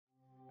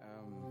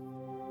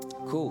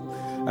Cool.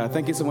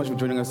 Thank you so much for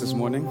joining us this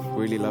morning.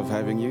 Really love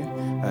having you.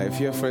 If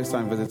you're a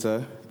first-time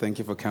visitor, thank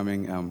you for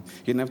coming. You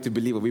don't have to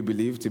believe what we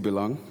believe to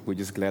belong. We're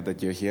just glad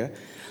that you're here.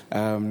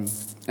 And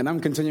I'm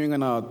continuing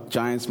on our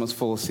Giants Must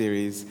Fall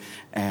series,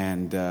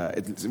 and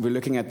we're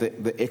looking at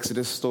the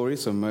Exodus story,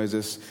 so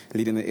Moses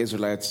leading the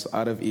Israelites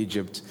out of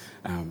Egypt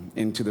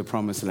into the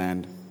Promised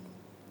Land,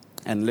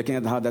 and looking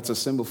at how that's a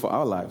symbol for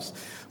our lives,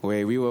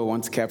 where we were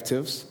once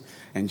captives,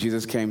 and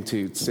Jesus came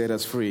to set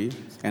us free,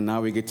 and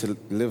now we get to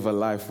live a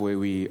life where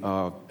we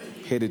are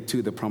headed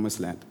to the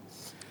Promised Land.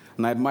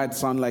 And it might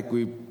sound like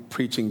we're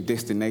preaching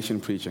destination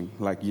preaching,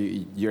 like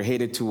you're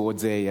headed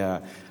towards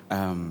a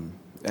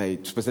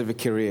specific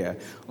career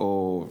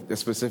or a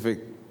specific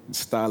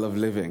style of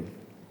living,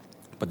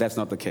 but that's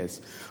not the case.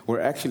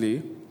 We're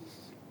actually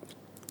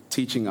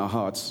teaching our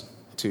hearts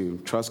to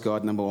trust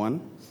God, number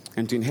one,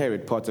 and to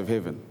inherit parts of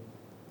heaven,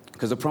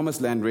 because the Promised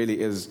Land really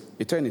is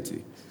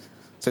eternity.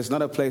 So it's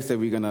not a place that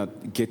we're going to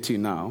get to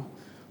now,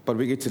 but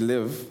we get to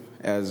live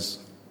as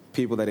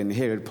people that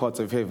inherit parts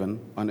of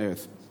heaven on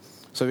earth.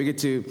 So we get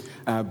to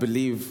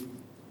believe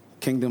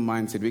kingdom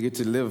mindset. We get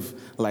to live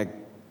like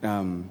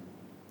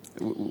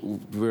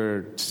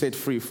we're set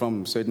free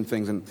from certain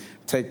things and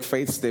take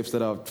faith steps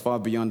that are far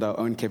beyond our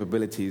own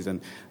capabilities, and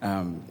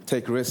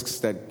take risks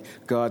that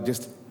God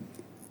just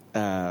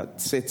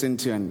sets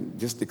into and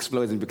just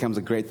explodes and becomes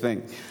a great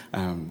thing.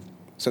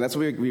 So that's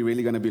what we're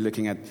really going to be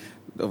looking at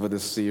over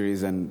this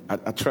series, and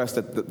I trust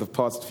that the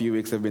past few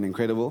weeks have been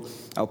incredible.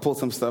 I'll pull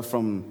some stuff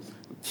from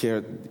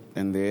here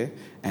and there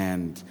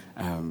and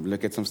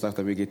look at some stuff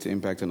that we get to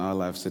impact in our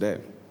lives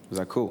today. Is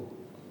that cool?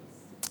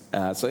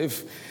 So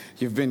if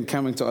you've been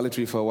coming to Olive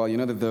Tree for a while, you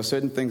know that there are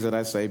certain things that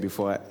I say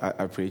before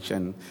I preach,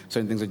 and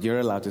certain things that you're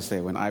allowed to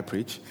say when I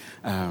preach.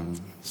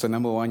 So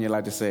number one, you're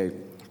allowed to say,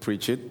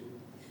 preach it.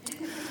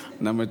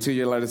 Number two,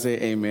 you're allowed to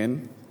say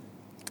amen.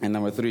 And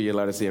number three, you're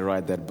allowed to say,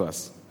 ride that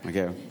bus.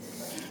 Okay?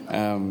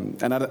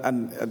 And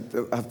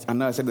I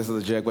know I said this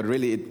as a joke, but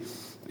really,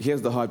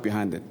 here's the heart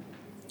behind it.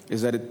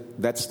 Is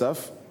that that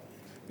stuff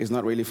is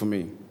not really for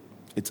me.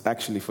 It's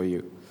actually for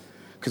you.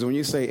 Because when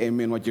you say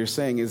amen, what you're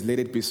saying is, let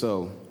it be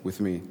so with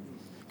me.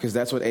 Because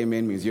that's what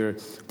amen means. You're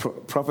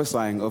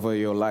prophesying over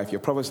your life.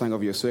 You're prophesying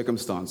over your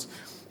circumstance.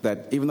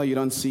 That even though you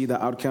don't see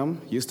the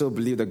outcome, you still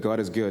believe that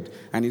God is good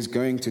and He's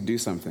going to do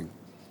something.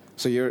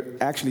 So you're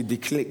actually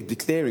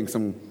declaring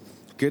some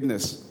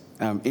goodness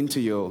into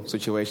your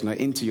situation or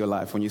into your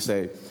life when you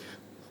say,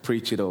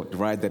 preach it or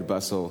ride that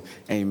bus or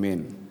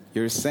amen.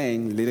 You're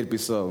saying, let it be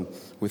so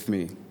with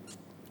me.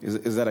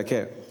 Is that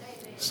okay?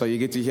 So you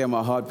get to hear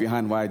my heart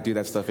behind why I do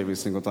that stuff every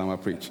single time I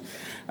preach.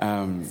 But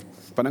I'm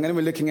going to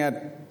be looking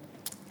at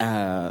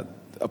a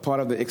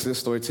part of the Exodus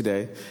story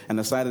today, and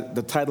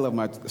the title of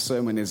my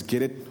sermon is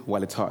Get It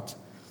While It's Hot.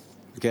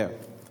 Okay,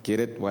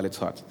 get it while it's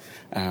hot.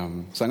 So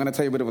I'm going to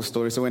tell you a bit of a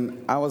story. So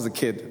when I was a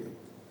kid,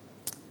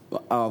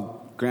 our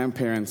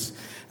grandparents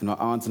and our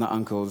aunts and our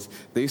uncles,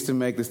 they used to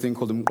make this thing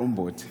called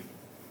umqombothi.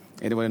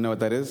 Anybody know what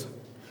that is?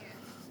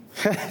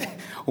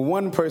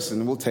 One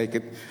person will take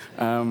it.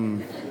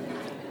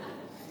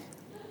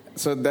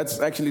 So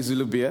that's actually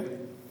Zulu beer.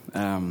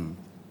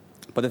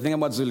 But the thing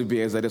about Zulu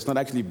beer is that it's not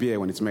actually beer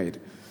when it's made.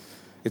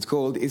 It's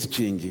called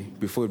isijingi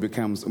before it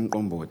becomes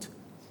umqombothi.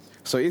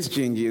 So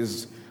isijingi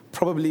is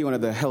probably one of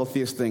the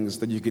healthiest things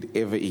that you could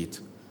ever eat.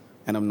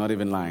 And I'm not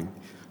even lying.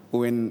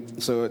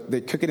 So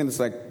they cook it in this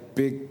like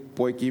big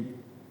boikie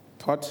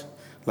pot,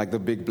 like the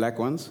big black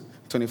ones,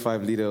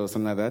 25 liter or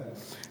something like that.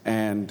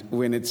 And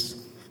when it's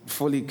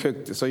fully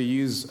cooked, so you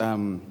use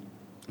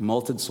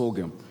malted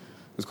sorghum.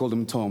 It's called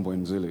mthombo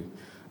in Zulu.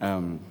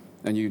 And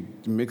you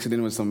mix it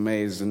in with some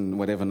maize and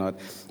whatever not.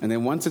 And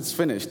then once it's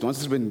finished, once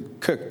it's been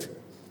cooked,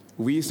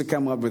 we used to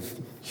come up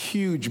with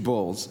huge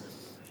bowls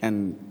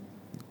and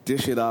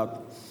dish it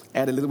out,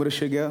 add a little bit of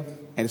sugar,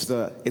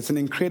 and it's an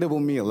incredible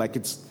meal. Like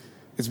it's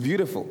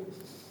beautiful.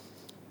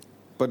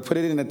 But put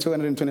it in a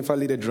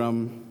 225-liter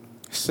drum,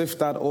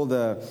 sift out all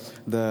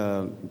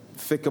the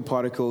thicker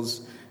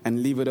particles,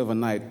 and leave it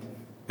overnight,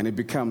 and it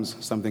becomes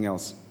something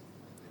else.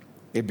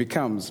 It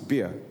becomes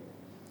beer.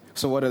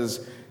 So what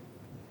is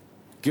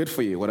good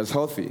for you, what is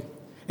healthy,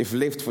 if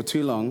left for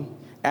too long,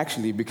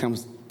 actually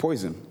becomes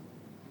poison.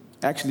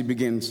 Actually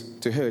begins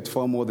to hurt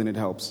far more than it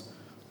helps.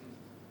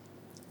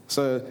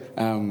 So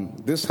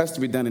this has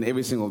to be done in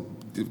every single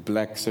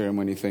black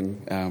ceremony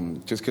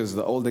thing, just because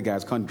the older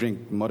guys can't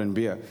drink modern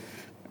beer.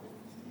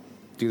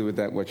 Do with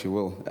that what you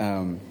will.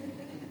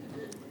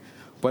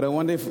 But I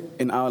wonder if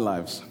in our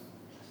lives,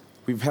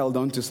 we've held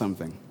on to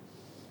something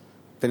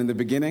that in the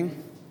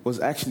beginning was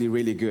actually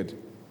really good.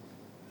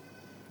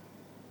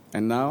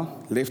 And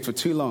now, left for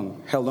too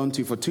long, held on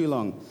to for too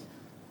long,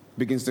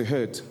 begins to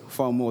hurt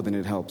far more than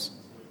it helps.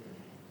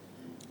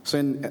 So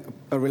in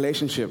a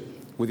relationship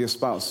with your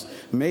spouse,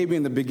 maybe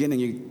in the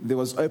beginning there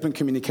was open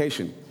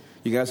communication.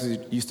 You guys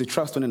used to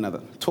trust one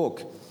another,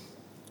 talk.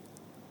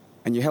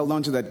 And you held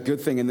on to that good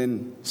thing, and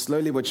then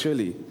slowly but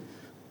surely,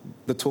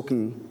 the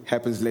talking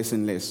happens less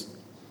and less.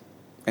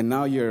 And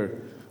now your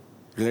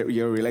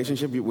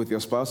relationship with your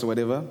spouse or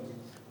whatever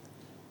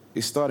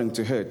is starting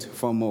to hurt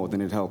far more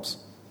than it helps.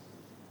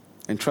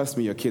 And trust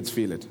me, your kids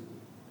feel it.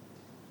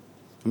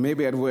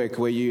 Maybe at work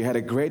where you had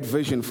a great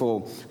vision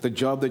for the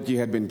job that you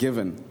had been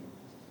given,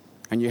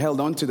 and you held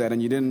on to that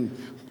and you didn't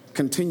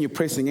continue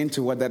pressing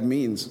into what that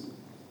means.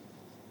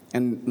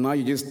 And now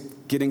you're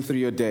just getting through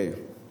your day,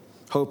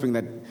 hoping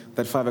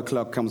that 5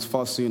 o'clock comes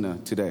far sooner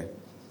today.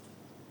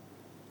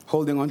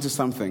 Holding on to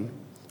something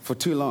for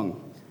too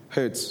long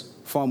hurts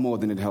far more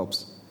than it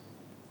helps.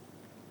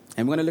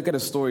 And we're going to look at a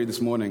story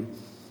this morning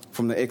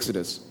from the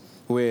Exodus,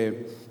 where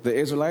the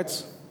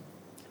Israelites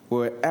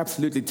were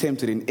absolutely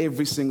tempted in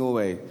every single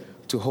way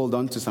to hold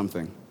on to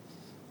something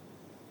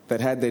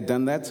that, had they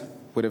done that,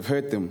 would have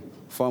hurt them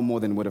far more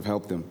than would have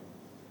helped them.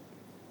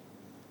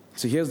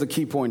 So here's the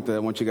key point that I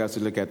want you guys to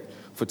look at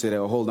for today,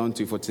 or hold on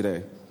to for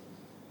today,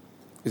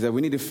 is that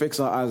we need to fix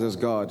our eyes as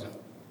God,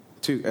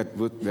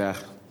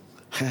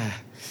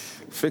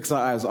 fix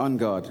our eyes on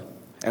God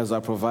as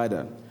our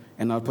provider,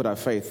 and not put our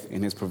faith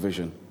in his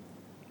provision.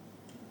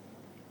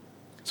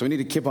 So we need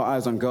to keep our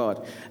eyes on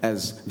God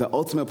as the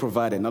ultimate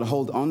provider, not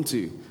hold on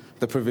to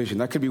the provision.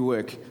 That could be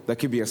work, that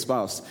could be a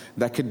spouse,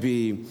 that could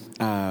be,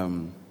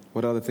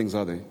 what other things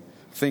are there?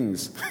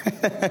 Things.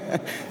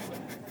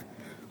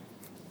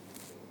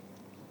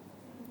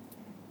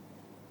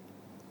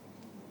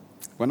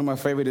 One of my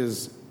favorite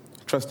is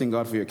trusting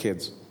God for your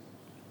kids.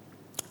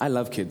 I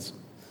love kids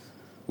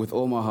with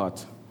all my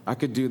heart. I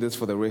could do this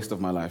for the rest of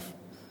my life.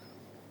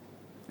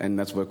 And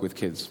that's work with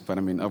kids. But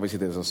I mean, obviously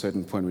there's a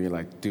certain point where you're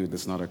like, dude,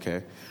 that's not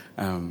okay.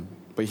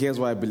 But here's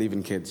why I believe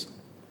in kids.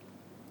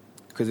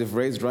 Because if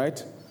raised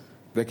right,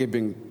 they could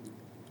bring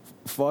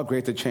far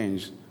greater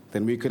change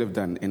than we could have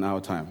done in our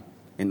time,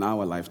 in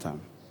our lifetime.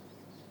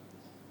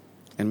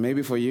 And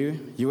maybe for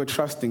you, you are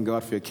trusting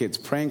God for your kids,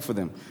 praying for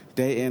them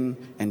day in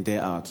and day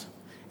out.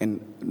 And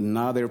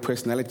now their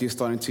personality is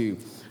starting to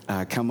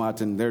come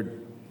out, and they're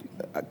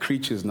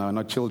creatures now,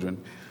 not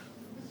children.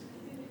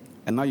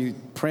 And now you're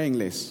praying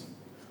less,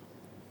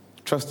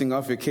 trusting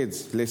God for your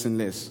kids less and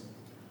less.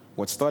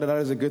 What started out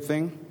as a good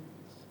thing,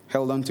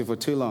 held on to for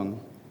too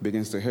long,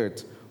 begins to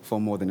hurt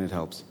far more than it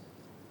helps.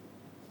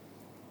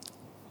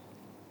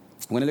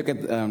 When I look at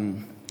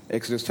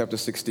Exodus chapter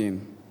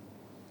 16,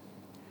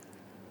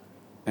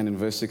 and in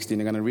verse 16,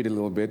 I'm going to read a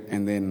little bit,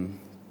 and then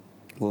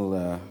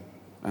we'll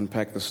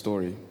unpack the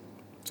story.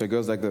 So it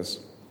goes like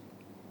this.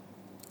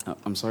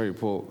 I'm sorry,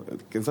 Paul.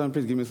 Can someone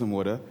please give me some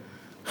water?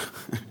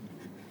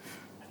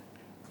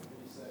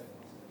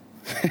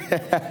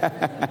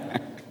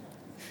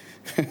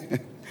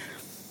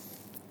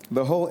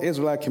 The whole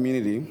Israelite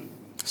community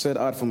set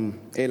out from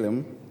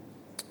Elim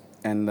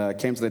and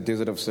came to the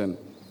desert of Sin,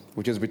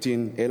 which is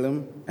between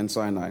Elim and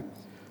Sinai,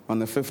 on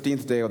the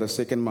 15th day of the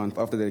second month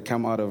after they had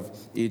come out of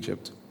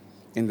Egypt.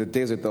 In the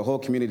desert, the whole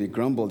community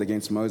grumbled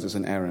against Moses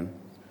and Aaron.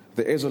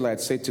 The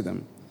Israelites said to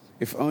them,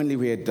 "If only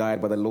we had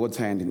died by the Lord's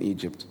hand in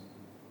Egypt.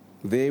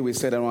 There we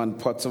sat around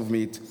pots of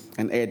meat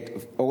and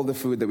ate all the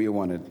food that we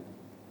wanted.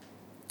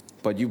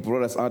 But you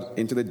brought us out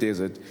into the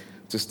desert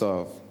to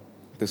starve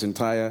this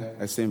entire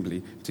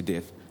assembly to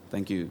death."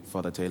 Thank you,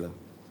 Father Taylor.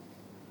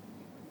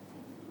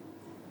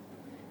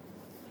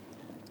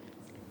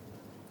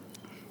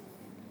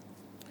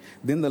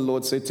 Then the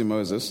Lord said to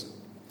Moses,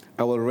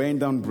 "I will rain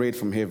down bread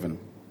from heaven.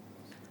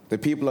 The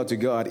people are to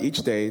go out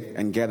each day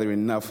and gather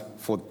enough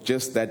for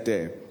just that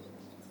day.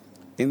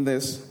 In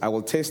this, I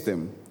will test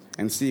them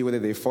and see whether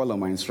they follow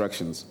my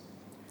instructions.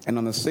 And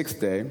on the sixth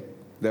day,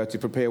 they are to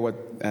prepare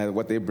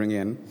what they bring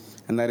in,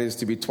 and that is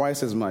to be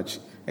twice as much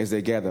as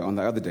they gather on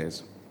the other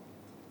days."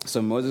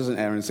 So Moses and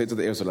Aaron said to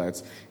the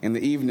Israelites, "In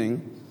the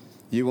evening,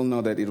 you will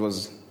know that it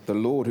was the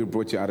Lord who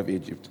brought you out of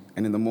Egypt.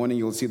 And in the morning,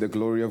 you will see the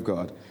glory of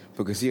God,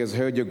 because he has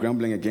heard your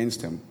grumbling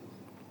against him.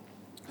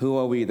 Who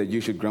are we that you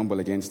should grumble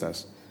against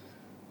us?"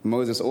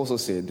 Moses also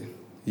said,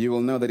 "You will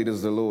know that it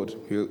is the Lord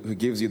who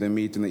gives you the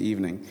meat in the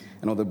evening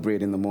and all the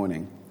bread in the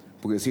morning,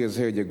 because he has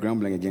heard your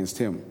grumbling against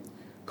him.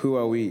 Who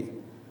are we?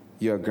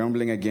 You are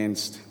grumbling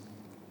against,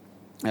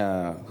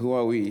 who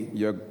are we?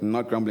 You are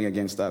not grumbling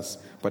against us,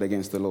 but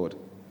against the Lord."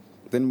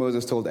 Then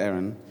Moses told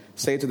Aaron,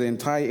 "Say to the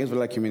entire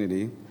Israelite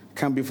community,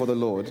 'Come before the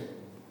Lord,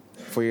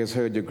 for he has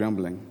heard your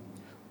grumbling.'"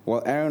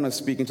 While Aaron was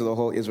speaking to the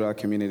whole Israel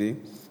community,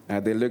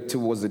 they looked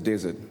towards the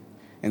desert,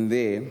 and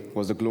there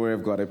was the glory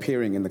of God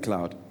appearing in the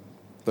cloud.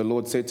 The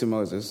Lord said to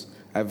Moses,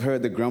 "I've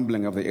heard the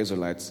grumbling of the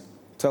Israelites.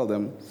 Tell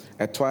them,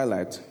 at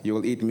twilight you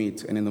will eat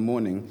meat, and in the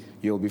morning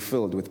you will be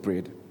filled with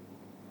bread.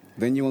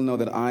 Then you will know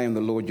that I am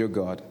the Lord your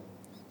God."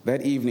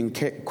 That evening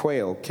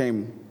quail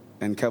came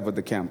and covered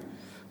the camp.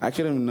 I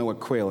actually don't even know what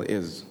quail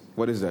is.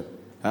 What is that?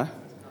 Huh?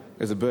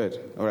 It's a bird.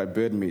 All right,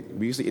 bird meat.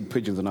 We used to eat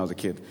pigeons when I was a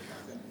kid.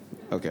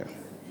 Okay.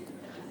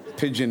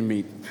 Pigeon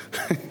meat.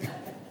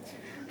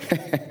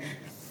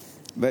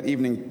 That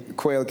evening,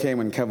 quail came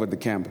and covered the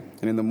camp.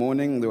 And in the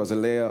morning, there was a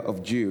layer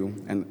of dew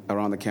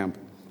around the camp.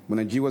 When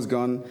the dew was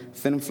gone,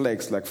 thin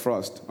flakes like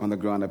frost on the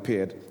ground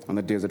appeared on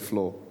the desert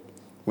floor.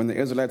 When the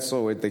Israelites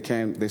saw it,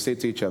 they said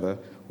to each other,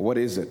 "What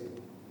is it?"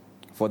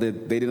 For they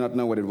did not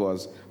know what it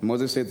was.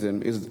 Moses said to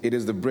them, "It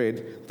is the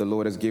bread the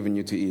Lord has given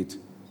you to eat."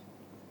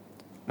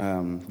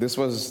 This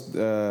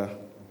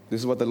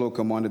is what the Lord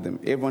commanded them.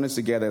 Everyone is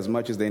to gather as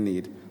much as they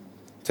need.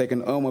 Take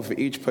an omer for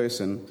each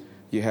person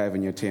you have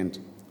in your tent.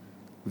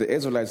 The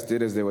Israelites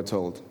did as they were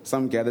told.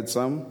 Some gathered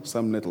some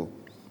little.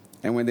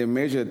 And when they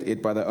measured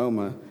it by the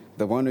omer,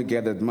 the one who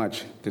gathered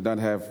much did not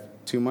have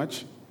too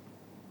much,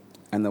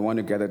 and the one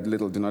who gathered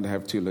little did not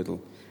have too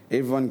little.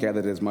 Everyone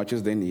gathered as much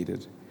as they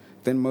needed.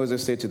 Then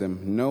Moses said to them,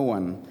 "No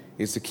one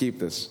is to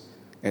keep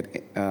any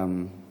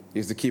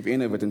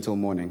of it until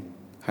morning."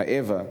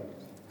 However,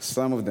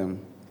 some of them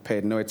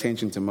paid no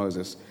attention to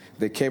Moses.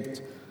 They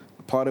kept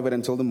part of it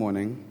until the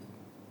morning,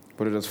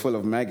 but it was full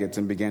of maggots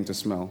and began to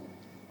smell.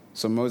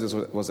 So Moses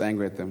was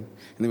angry at them.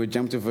 And then we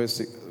jump to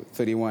verse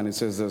 31. It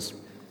says this: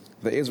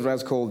 the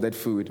Israelites called that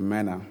food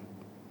manna.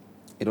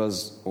 It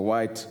was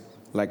white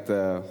like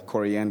the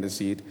coriander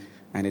seed,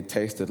 and it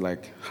tasted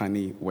like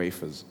honey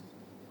wafers.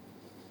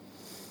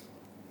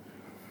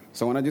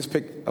 So I want to just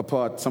pick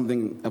apart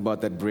something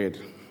about that bread,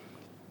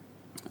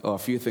 or a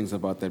few things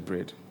about that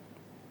bread.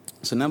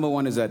 So number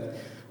one is that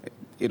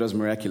it was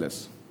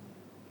miraculous.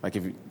 Like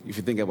if you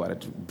think about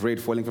it, bread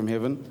falling from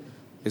heaven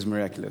is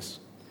miraculous.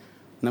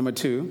 Number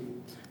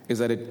two is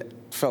that it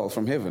fell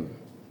from heaven.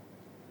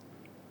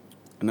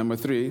 And number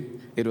three,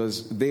 it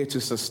was there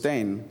to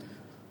sustain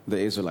the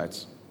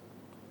Israelites.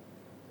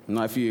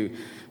 Now, if you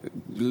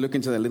look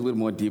into that a little bit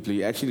more deeply,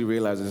 you actually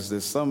realize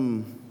there's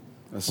some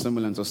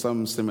semblance or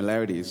some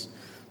similarities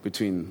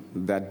between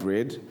that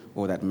bread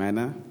or that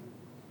manna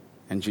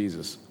and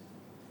Jesus.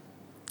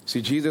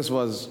 See, Jesus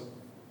was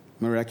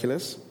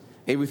miraculous.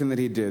 Everything that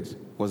he did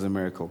was a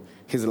miracle.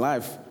 His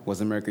life was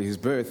a miracle. His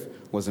birth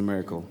was a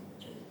miracle.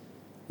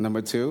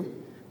 Number two,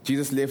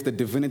 Jesus left the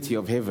divinity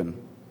of heaven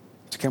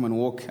to come and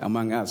walk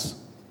among us,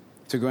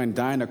 to go and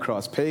die on a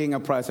cross, paying a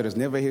price that was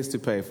never his to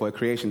pay for a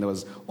creation that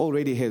was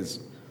already his,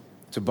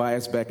 to buy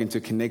us back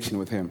into connection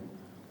with him.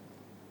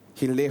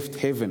 He left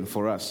heaven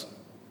for us.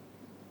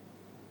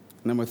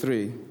 Number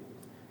three,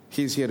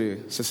 he's here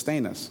to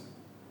sustain us.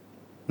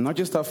 Not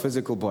just our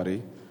physical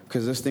body,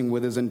 because this thing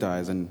withers and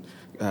dies and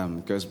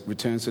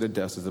returns to the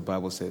dust, as the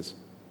Bible says,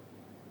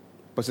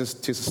 but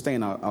just to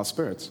sustain our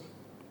spirits.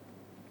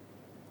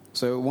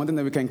 So one thing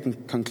that we can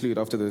conclude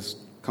after this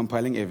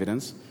compiling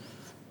evidence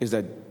is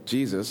that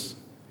Jesus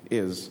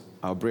is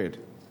our bread.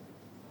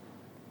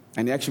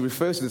 And he actually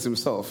refers to this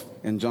himself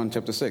in John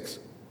chapter 6.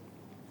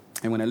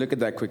 And when I look at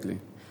that quickly,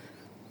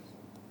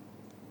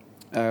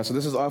 so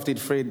this is after he'd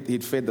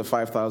fed the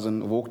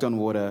 5,000, walked on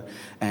water,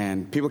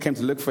 and people came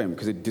to look for him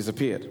because he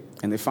disappeared.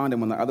 And they found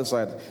him on the other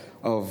side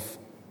of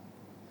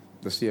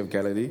the Sea of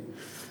Galilee.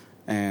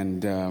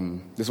 And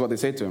this is what they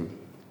said to him.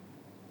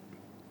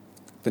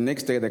 The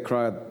next day, the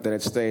crowd that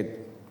had stayed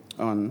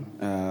on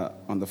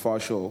the far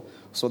shore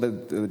saw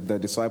that the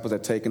disciples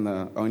had taken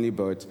the only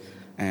boat,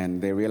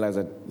 and they realized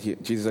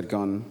that Jesus had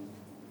gone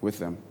with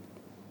them.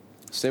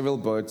 Several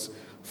boats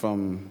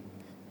from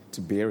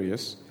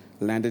Tiberias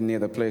landed near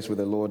the place where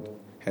the Lord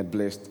had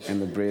blessed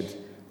and the bread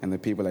and the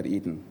people had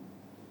eaten.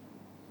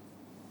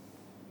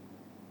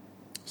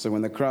 So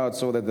when the crowd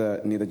saw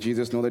that neither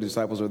Jesus nor the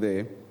disciples were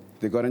there,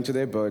 they got into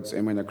their boats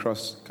and went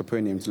across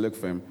Capernaum to look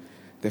for him.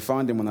 They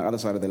found him on the other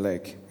side of the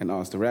lake and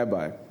asked,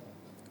 "Rabbi,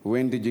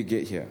 when did you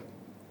get here?"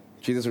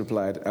 Jesus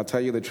replied, "I'll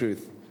tell you the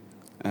truth.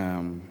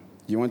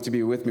 You want to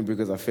be with me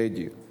because I fed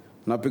you,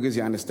 not because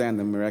you understand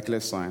the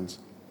miraculous signs.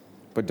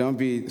 But don't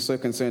be so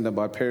concerned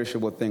about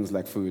perishable things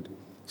like food.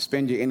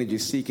 Spend your energy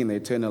seeking the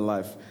eternal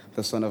life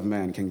the Son of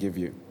Man can give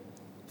you.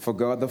 For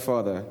God the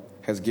Father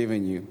has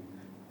given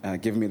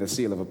me the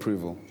seal of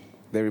approval."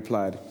 They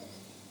replied,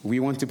 "We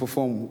want to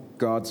perform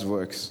God's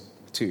works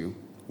too.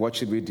 What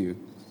should we do?"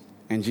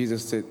 And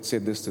Jesus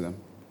said this to them: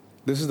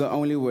 "This is the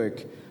only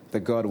work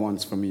that God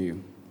wants from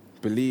you.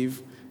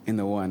 Believe in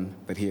the one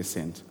that he has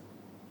sent."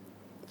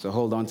 So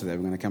hold on to that.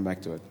 We're going to come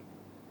back to it.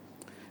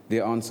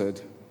 They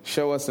answered,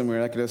 "Show us a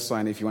miraculous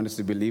sign if you want us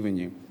to believe in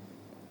you.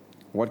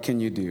 What can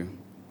you do?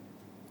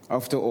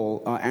 After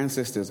all, our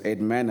ancestors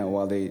ate manna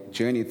while they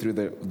journeyed through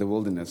the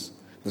wilderness.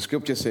 The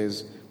scripture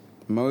says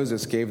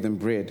Moses gave them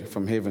bread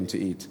from heaven to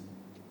eat."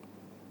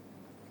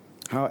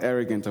 How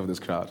arrogant of this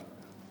crowd.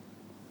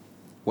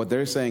 What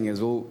they're saying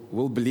is,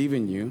 we'll believe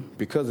in you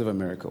because of a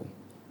miracle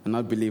and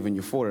not believe in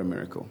you for a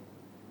miracle.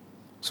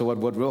 So what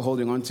we're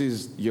holding on to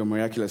is your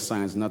miraculous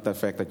signs, not the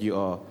fact that you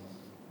are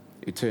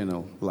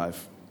eternal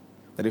life.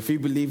 That if we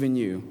believe in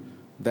you,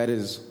 that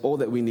is all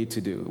that we need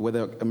to do.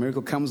 Whether a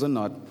miracle comes or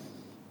not,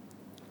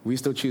 we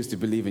still choose to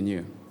believe in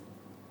you.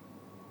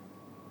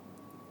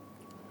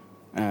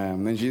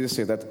 Then Jesus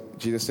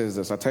says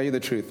this: "I tell you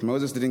the truth,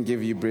 Moses didn't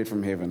give you bread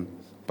from heaven,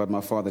 but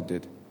my Father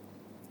did.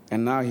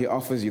 And now he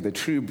offers you the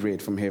true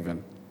bread from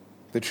heaven.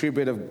 The true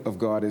bread of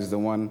God is the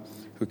one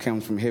who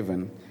comes from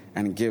heaven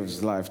and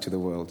gives life to the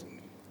world."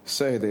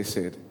 So they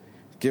said,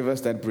 "Give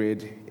us that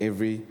bread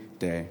every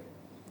day."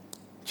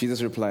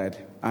 Jesus replied,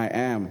 "I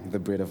am the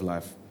bread of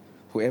life.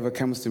 Whoever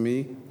comes to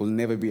me will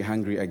never be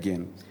hungry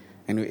again,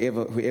 and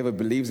whoever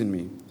believes in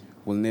me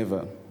will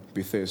never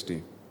be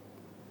thirsty."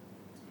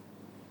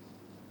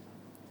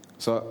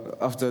 So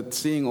after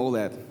seeing all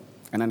that,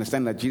 and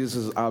understand that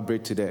Jesus is our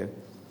bread today,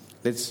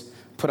 let's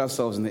put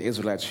ourselves in the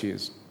Israelites'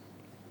 shoes.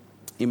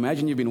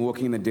 Imagine you've been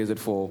walking in the desert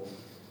for,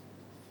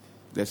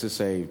 let's just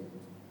say,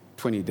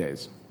 20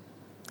 days,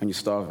 and you're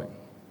starving,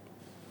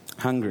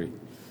 hungry,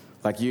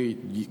 like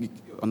you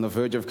on the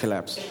verge of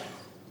collapse,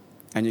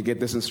 and you get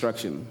this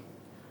instruction: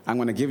 I'm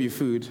going to give you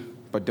food,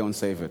 but don't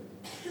save it.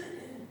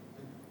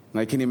 Now,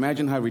 you can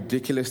imagine how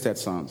ridiculous that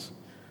sounds.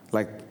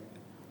 Like,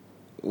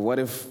 what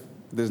if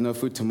there's no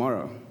food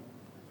tomorrow?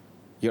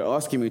 You're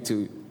asking me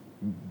to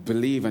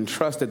believe and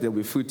trust that there'll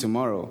be food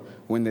tomorrow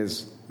when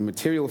there's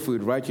material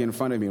food right here in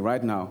front of me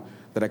right now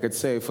that I could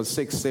save for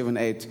 6, 7,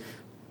 8,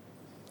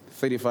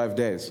 35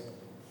 days.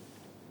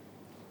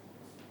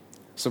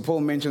 So Paul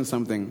mentioned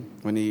something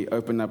when he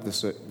opened up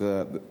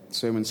the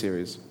sermon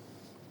series,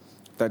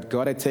 that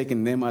God had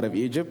taken them out of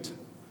Egypt,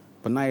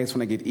 but now he's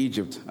going to get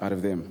Egypt out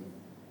of them.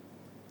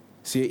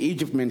 See,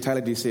 Egypt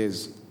mentality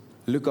says,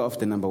 look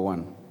after number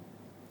one.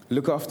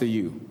 Look after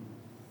you.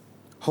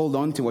 Hold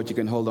on to what you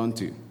can hold on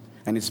to.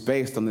 And it's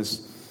based on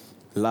this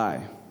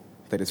lie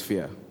that is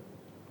fear.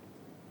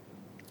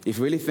 If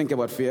you really think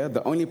about fear,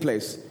 the only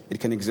place it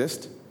can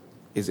exist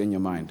is in your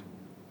mind.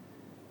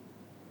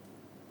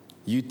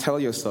 You tell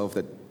yourself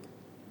that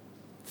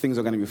things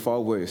are going to be far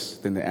worse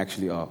than they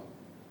actually are.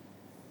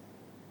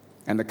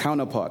 And the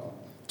counterpart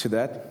to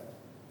that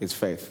is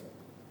faith.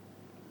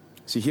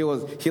 See,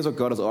 here's what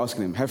God is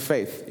asking them. Have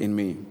faith in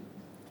me.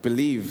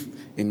 Believe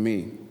in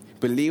me.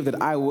 Believe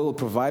that I will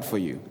provide for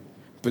you.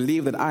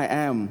 Believe that I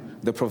am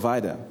the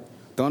provider.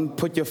 Don't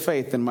put your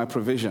faith in my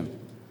provision.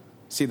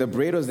 See, the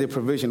bread was their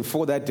provision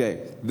for that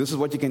day. This is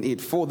what you can eat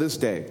for this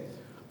day.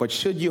 But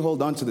should you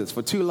hold on to this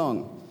for too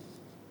long,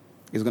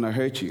 it's going to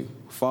hurt you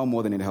far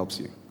more than it helps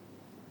you.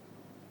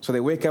 So they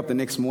wake up the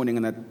next morning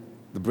and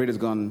the bread has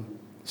gone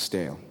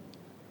stale.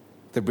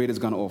 The bread has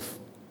gone off.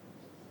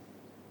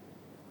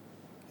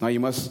 Now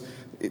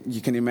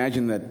you can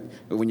imagine that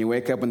when you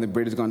wake up and the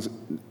bread has gone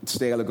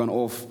stale or gone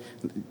off,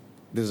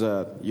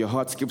 your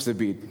heart skips a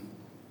beat.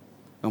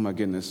 Oh my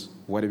goodness,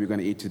 what are we going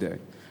to eat today?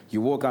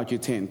 You walk out your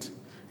tent,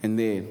 and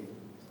there,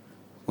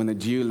 when the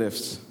dew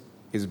lifts,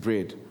 is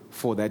bread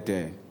for that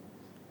day.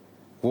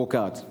 Walk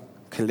out,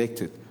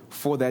 collect it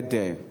for that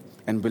day,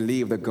 and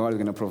believe that God is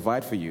going to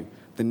provide for you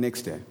the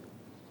next day.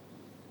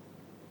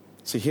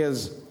 So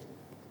here's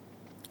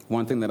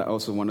one thing that I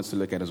also want us to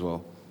look at as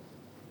well.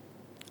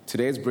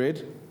 Today's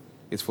bread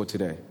is for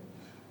today.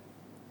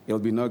 It'll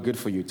be no good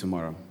for you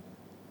tomorrow.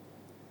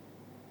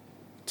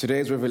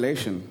 Today's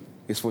revelation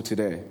is for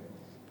today.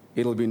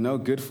 It'll be no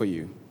good for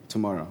you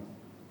tomorrow.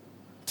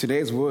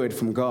 Today's word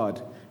from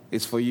God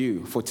is for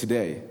you for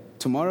today.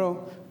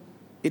 Tomorrow,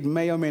 it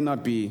may or may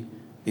not be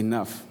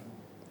enough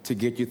to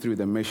get you through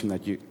the mission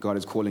that God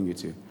is calling you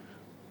to.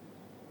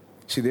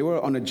 See, they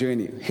were on a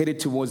journey, headed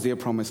towards their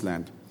promised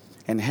land.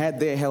 And had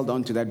they held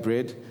on to that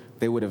bread,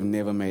 they would have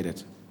never made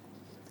it.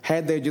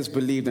 Had they just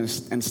believed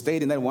and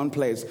stayed in that one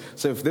place,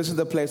 so if this is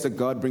the place that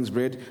God brings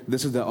bread,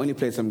 this is the only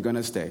place I'm going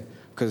to stay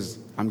because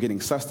I'm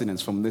getting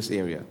sustenance from this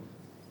area,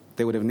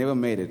 they would have never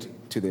made it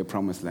to their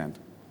promised land.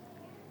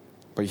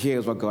 But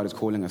here's what God is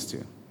calling us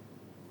to.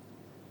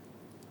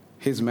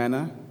 His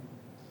manna,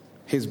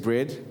 His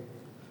bread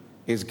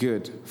is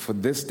good for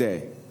this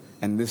day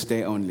and this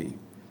day only.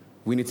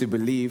 We need to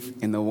believe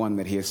in the one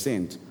that He has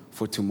sent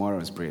for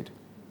tomorrow's bread.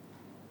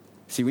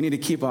 See, we need to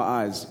keep our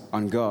eyes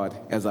on God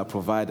as our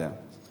provider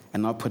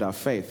and not put our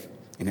faith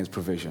in His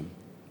provision.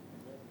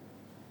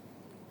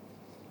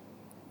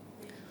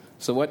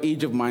 So what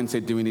Egypt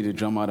mindset do we need to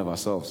drum out of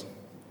ourselves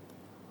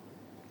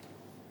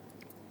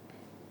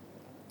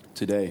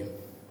today?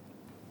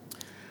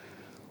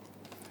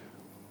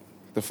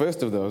 The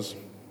first of those,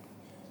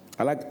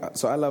 I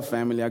love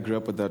family. I grew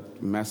up with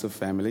that massive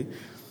family.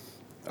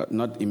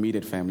 Not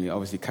immediate family,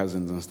 obviously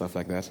cousins and stuff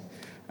like that.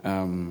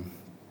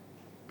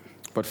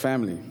 But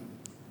family.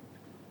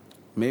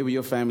 Maybe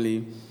your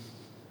family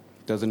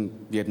doesn't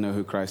yet know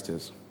who Christ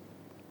is.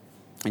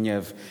 And you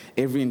have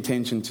every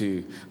intention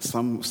to,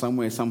 some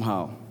way,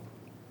 somehow,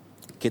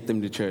 get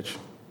them to church.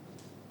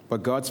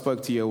 But God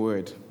spoke to your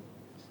word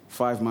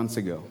 5 months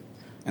ago.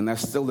 And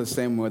that's still the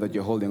same word that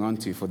you're holding on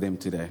to for them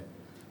today.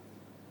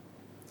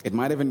 It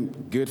might have been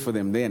good for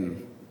them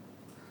then,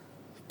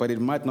 but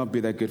it might not be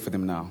that good for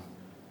them now.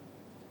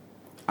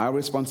 Our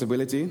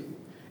responsibility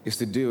is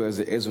to do as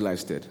the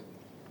Israelites did.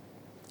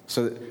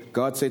 So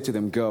God said to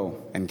them,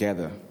 go and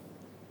gather.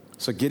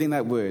 So getting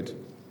that word,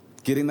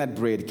 getting that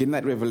bread, getting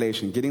that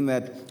revelation, getting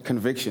that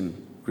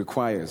conviction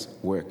requires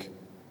work.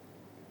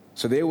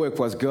 So their work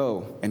was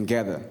go and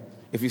gather.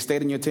 If you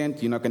stayed in your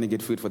tent, you're not going to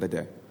get food for the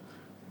day.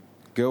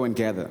 Go and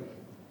gather.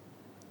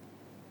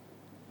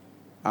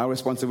 Our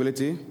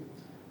responsibility,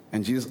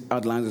 and Jesus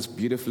outlines this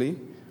beautifully,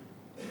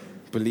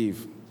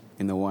 believe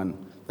in the one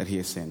that He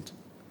has sent.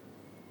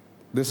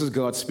 This is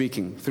God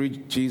speaking through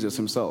Jesus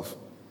Himself.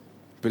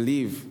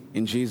 Believe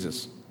in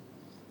Jesus.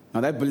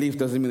 Now that belief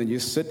doesn't mean that you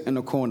sit in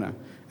a corner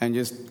and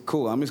just,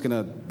 cool, I'm just going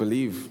to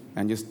believe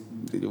and just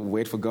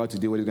wait for God to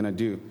do what He's going to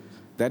do.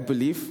 That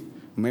belief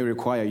may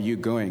require you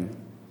going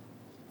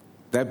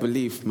That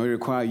belief may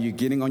require you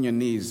getting on your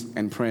knees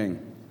and praying.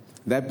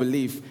 That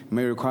belief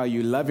may require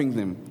you loving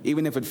them,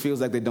 even if it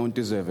feels like they don't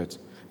deserve it.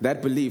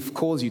 That belief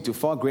calls you to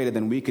far greater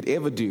than we could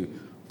ever do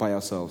by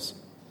ourselves.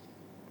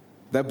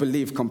 That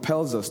belief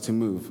compels us to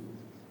move,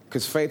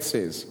 because faith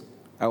says,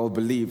 I will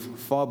believe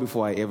far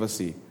before I ever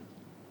see.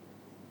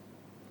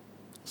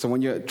 So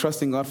when you're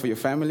trusting God for your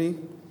family,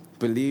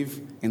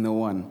 believe in the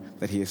one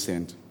that He has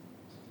sent.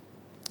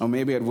 Or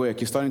maybe at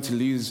work, you're starting to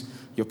lose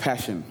your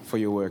passion for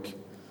your work.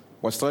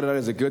 What started out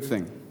as a good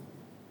thing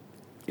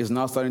is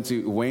now starting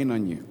to wane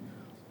on you.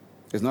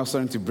 It's now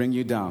starting to bring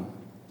you down.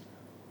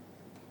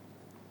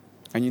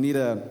 And you need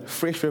a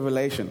fresh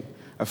revelation,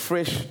 a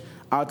fresh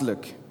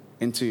outlook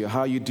into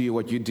how you do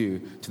what you do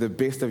to the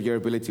best of your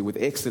ability with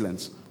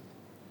excellence,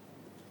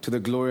 to the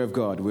glory of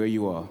God where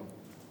you are.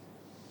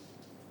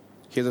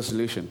 Here's a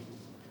solution.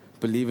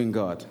 Believe in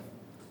God.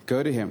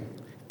 Go to Him.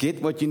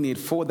 Get what you need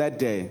for that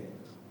day,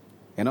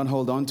 and don't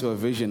hold on to a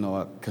vision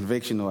or a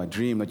conviction or a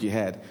dream that you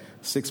had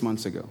 6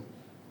 months ago.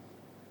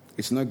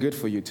 It's no good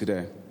for you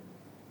today.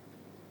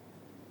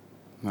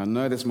 I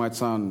know this might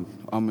sound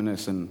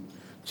ominous and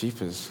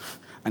jeepers,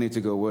 I need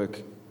to go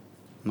work.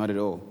 Not at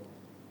all.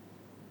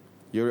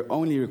 Your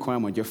only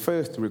requirement, your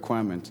first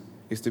requirement,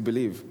 is to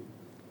believe.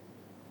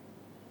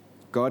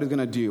 God is going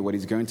to do what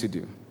He's going to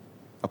do,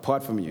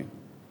 apart from you.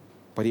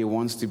 But He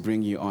wants to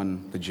bring you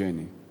on the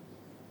journey.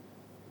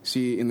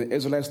 See, in the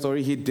Israelite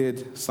story, He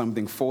did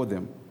something for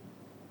them.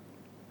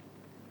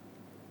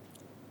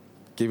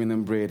 Giving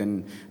them bread.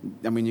 And,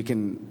 you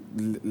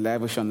can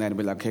lavish on that and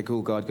be like, okay,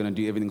 cool, God's going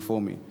to do everything for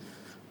me.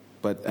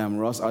 But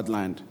Ross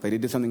outlined that He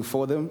did something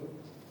for them,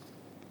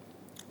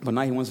 but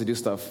now He wants to do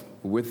stuff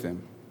with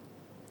them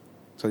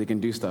so He can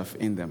do stuff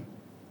in them.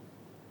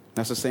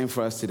 That's the same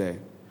for us today.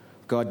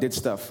 God did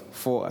stuff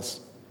for us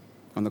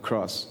on the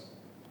cross,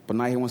 but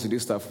now He wants to do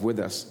stuff with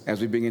us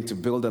as we begin to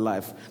build a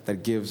life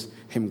that gives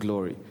Him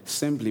glory,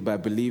 simply by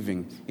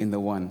believing in the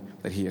one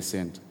that He has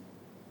sent.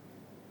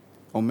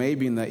 Or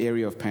maybe in the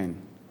area of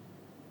pain.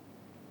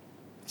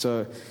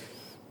 So,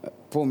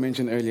 Paul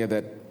mentioned earlier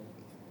that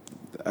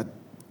I'd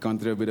gone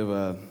through a bit of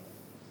a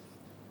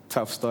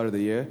tough start of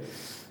the year.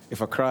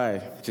 If I cry,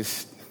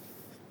 just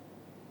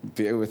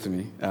bear with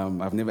me.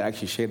 I've never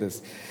actually shared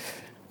this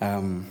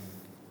to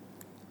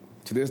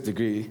this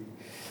degree,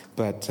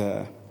 but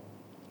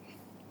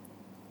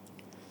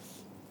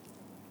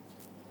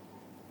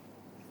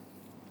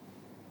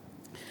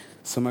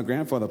so my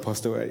grandfather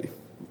passed away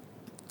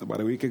about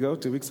 2 weeks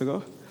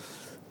ago,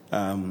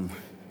 and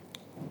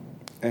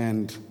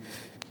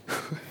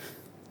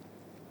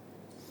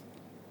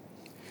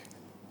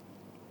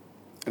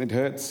it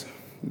hurts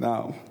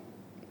now.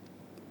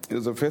 It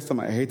was the first time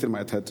I hated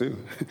my tattoo.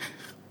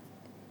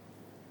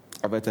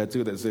 I have a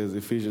tattoo that says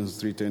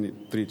Ephesians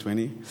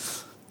 3:20,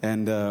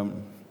 and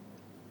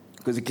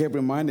because it kept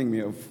reminding me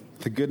of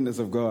the goodness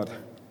of God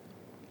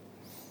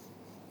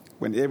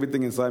when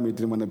everything inside me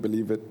didn't want to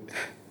believe it.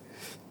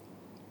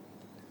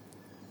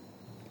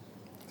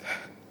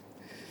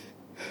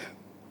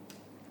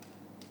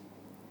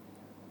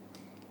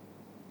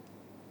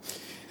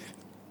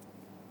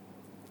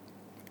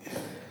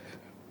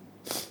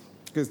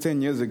 Because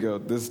 10 years ago,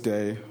 this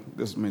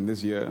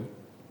year,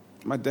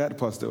 my dad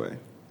passed away.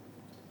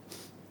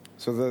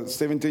 So the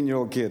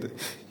 17-year-old kid,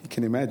 you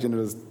can imagine it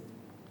was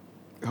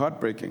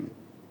heartbreaking.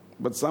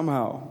 But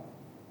somehow,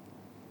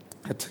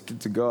 I took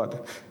it to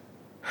God.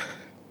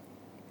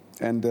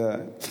 And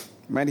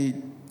he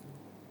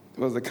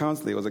was a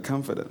counselor, he was a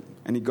comforter.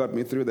 And he got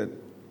me through that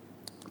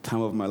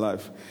time of my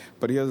life.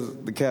 But here's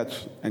the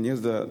catch, and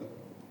here's the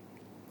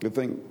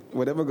thing.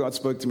 Whatever God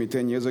spoke to me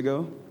 10 years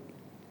ago,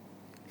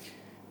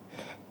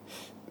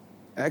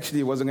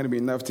 actually, it wasn't going to be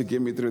enough to get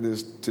me through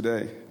this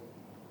today.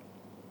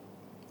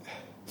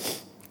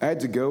 I had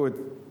to go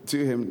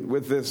to Him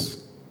with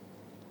this.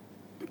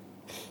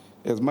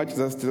 As much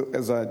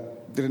as I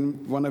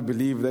didn't want to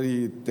believe that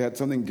He had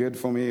something good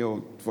for me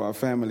or for our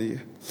family,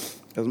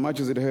 as much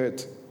as it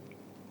hurt,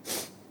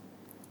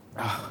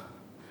 I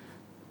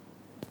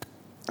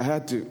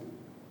had to.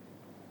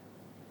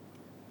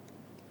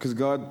 Because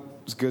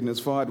God's goodness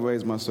far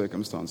outweighs my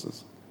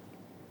circumstances.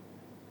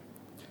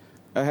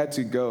 I had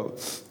to go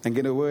and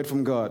get a word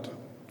from God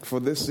for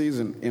this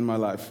season in my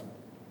life.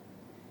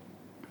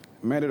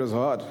 Man, it was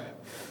hard.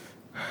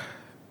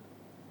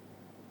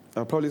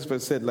 I probably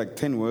said like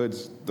 10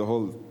 words the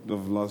whole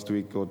of last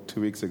week or 2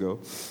 weeks ago.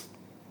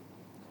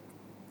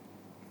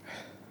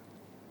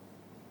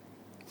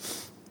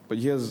 But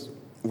here's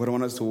what I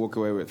want us to walk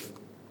away with.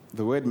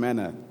 The word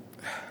manna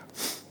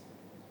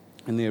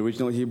in the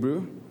original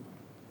Hebrew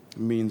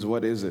means,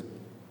 what is it?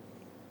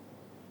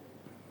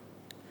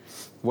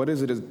 What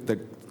is it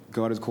that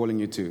God is calling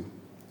you to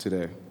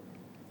today?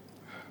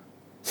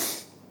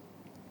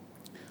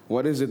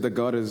 What is it that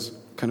God is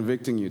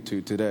convicting you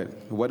to today?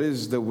 What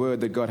is the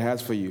word that God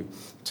has for you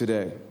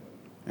today?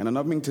 And I'm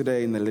not meaning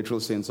today in the literal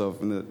sense of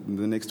in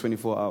the next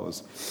 24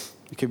 hours.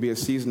 It could be a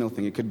seasonal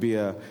thing. It could be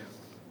a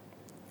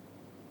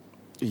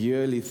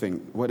yearly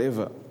thing,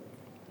 whatever.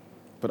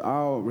 But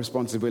our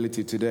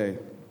responsibility today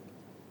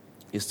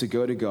is to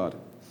go to God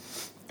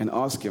and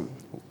ask Him,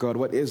 God,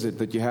 what is it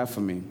that you have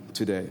for me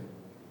today?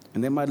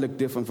 And that might look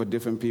different for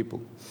different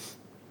people.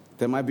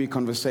 There might be a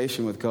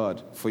conversation with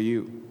God for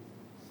you,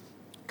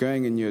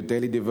 going in your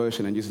daily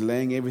devotion and just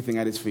laying everything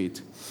at His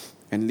feet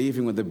and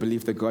leaving with the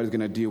belief that God is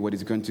going to do what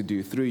He's going to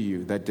do through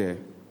you that day.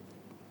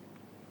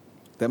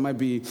 That might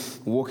be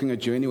walking a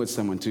journey with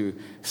someone to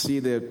see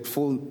their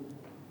full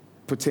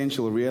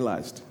potential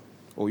realized,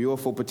 or your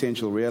full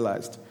potential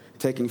realized.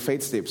 Taking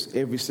faith steps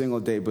every single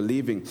day,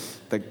 believing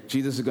that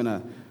Jesus is going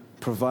to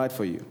provide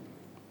for you.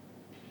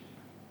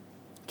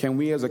 Can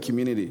we as a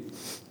community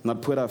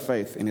not put our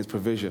faith in His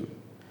provision,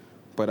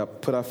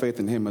 but put our faith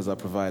in Him as our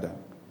provider?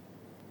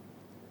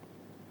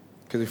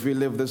 Because if we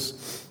live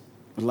this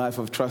life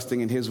of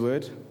trusting in His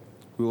word,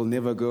 we will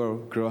never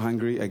grow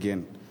hungry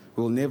again.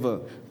 We will never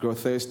grow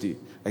thirsty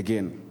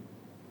again.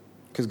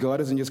 Because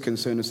God isn't just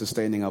concerned with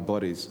sustaining our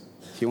bodies.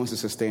 He wants to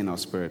sustain our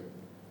spirit.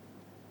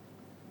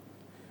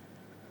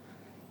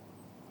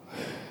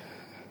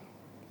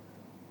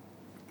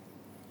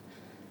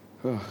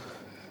 Oh,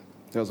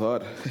 that was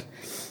hard.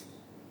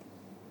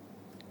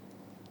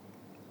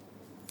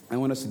 I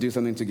want us to do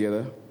something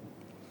together.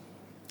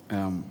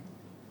 And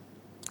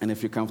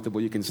if you're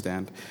comfortable, you can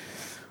stand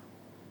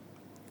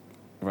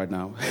right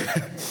now.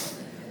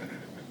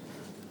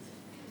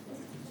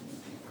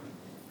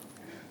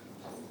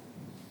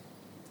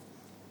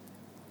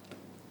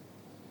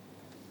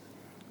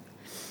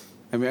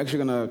 And we're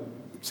actually going to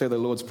say the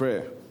Lord's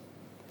Prayer.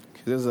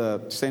 There's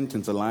a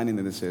sentence, a line in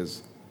it that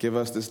says, give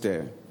us this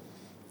day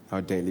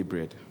our daily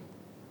bread.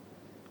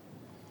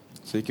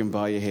 So you can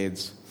bow your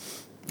heads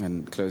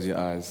and close your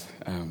eyes.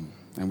 And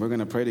we're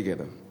going to pray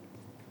together.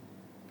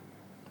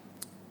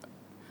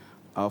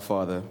 Our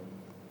Father,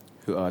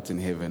 who art in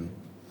heaven,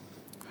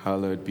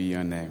 hallowed be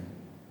your name.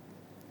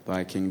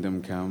 Thy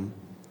kingdom come,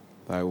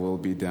 thy will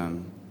be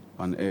done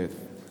on earth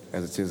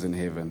as it is in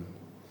heaven.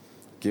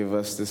 Give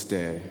us this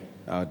day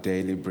our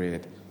daily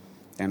bread,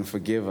 and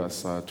forgive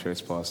us our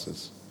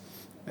trespasses,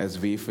 as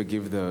we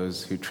forgive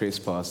those who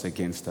trespass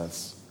against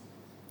us.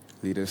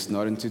 Lead us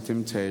not into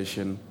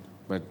temptation,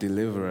 but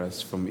deliver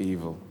us from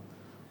evil.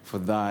 For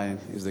thine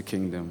is the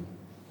kingdom,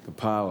 the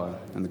power,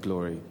 and the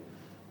glory,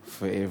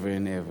 forever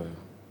and ever.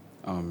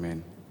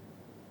 Amen.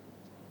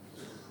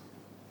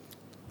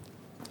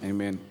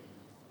 Amen.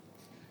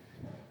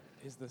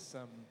 Is this